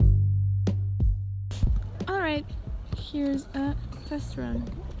Alright, here's a test run.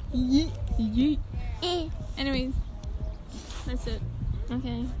 Anyways, that's it.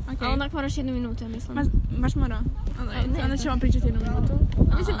 Okej. Okay. A ona kvar još 1 minutu, ja mislim. Baš mora. Ne Onda znam. ćemo pričati 1 minutu.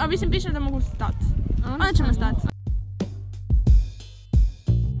 A mislim piše da mogu stati. Onda ćemo stati.